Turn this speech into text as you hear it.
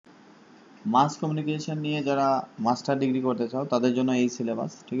মাস communication নিয়ে যারা master degree করতে চাও তাদের জন্য এই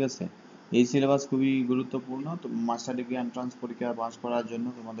সিলেবাস, ঠিক আছে। এই সিলেবাস খুবই গুরুত্বপূর্ণ। তো মাস্টার ডিগ্রি এন্ট্রান্স পরীক্ষা পাস করার জন্য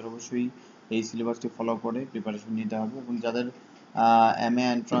তোমাদের অবশ্যই এই সিলেবাসটি ফলো করে প্রিপারেশন নিতে হবে। এবং যাদের এমএ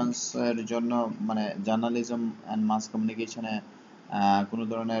এন্ট্রান্স এর জন্য মানে জার্নালিজম অ্যান্ড মাস কমিউনিকেশনে কোনো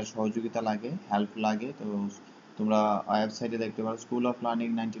ধরনের সহযোগিতা লাগে, হেল্প লাগে, তো তোমরা ওয়েবসাইটে দেখতে পারো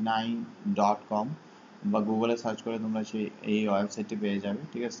schooloflearning99.com বা গুগলে সার্চ করে তোমরা এই ওয়েবসাইটটি পেয়ে যাবে,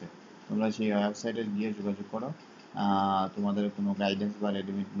 ঠিক আছে। তোমরা সেই ওয়েবসাইটে গিয়ে যোগাযোগ করো, তোমাদের কোনো গাইডেন্স বা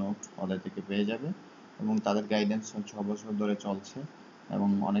রেডিমেড নোট ওদের থেকে পেয়ে যাবে। এবং তাদের গাইডেন্স 6 বছর ধরে চলছে এবং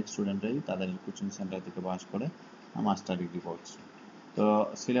অনেক স্টুডেন্টরাই তাদের কোচিং সেন্টার থেকে পাস করে মাস্টার ডিগ্রি করছে। তো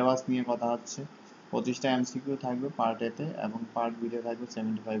সিলেবাস নিয়ে কথা হচ্ছে, 25টা এমসিকিউ থাকবে পার্ট এতে এবং পার্ট বিতে থাকবে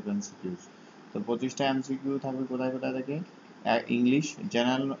 75 এমসিকিউস। তো 25টা এমসিকিউ থাকবে কোথায় কোথায় থেকে? English,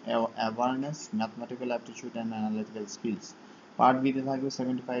 general awareness, mathematical aptitude and analytical skills. Part বিতে থাকবে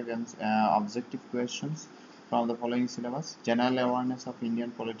 75 objective questions from the following syllabus: general awareness of Indian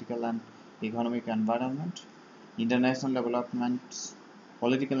political and economic environment, international developments,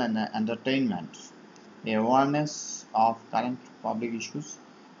 political and entertainment, awareness of current public issues,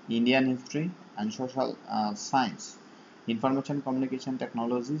 Indian history and social science, information communication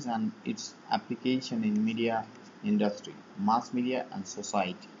technologies and its application in media industry, mass media and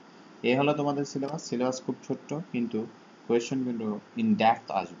society. এই হলো তোমাদের syllabus খুব ছোট্ট কিন্তু question কিন্তু in depth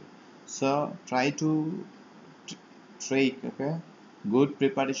আসবে। So try to take good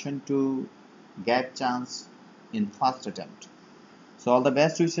preparation to get chance in first attempt. So all the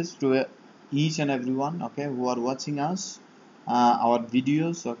best wishes to each and everyone, who are watching us our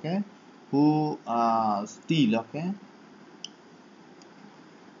videos, who still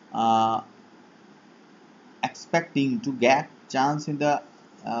uh, expecting to get chance in the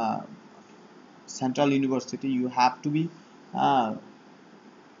uh, central university. You have to be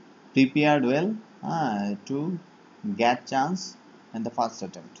prepared well to get chance in the first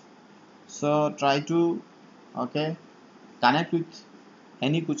attempt. So try to connect with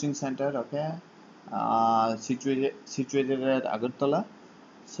any coaching center situated at Agartala.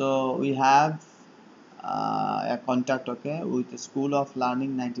 So we have a contact with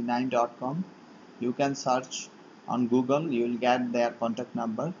schooloflearning99.com. You can search on Google, you will get their contact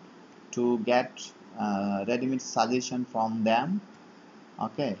number to get ready-made suggestion from them,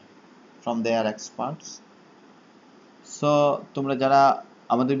 from their experts. So তোমরা যারা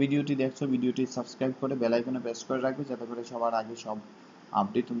আমাদের ভিডিওটি দেখছো, ভিডিওটি subscribe করে bell আইকনে press করে রাখবে যাতে করে সবার আগে সব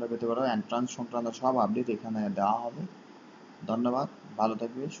আপডেট তোমরা পেতে পারো। এন্ট্রান্স সংক্রান্ত সব আপডেট এখানে দেওয়া হবে। ধন্যবাদ, ভালো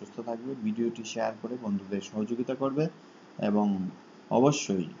থাকবে, সুস্থ থাকবে। ভিডিওটি শেয়ার করে বন্ধুদের সহযোগিতা করবে এবং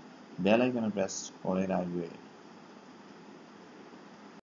অবশ্যই বেল আইকনে প্রেস করে রাখবে।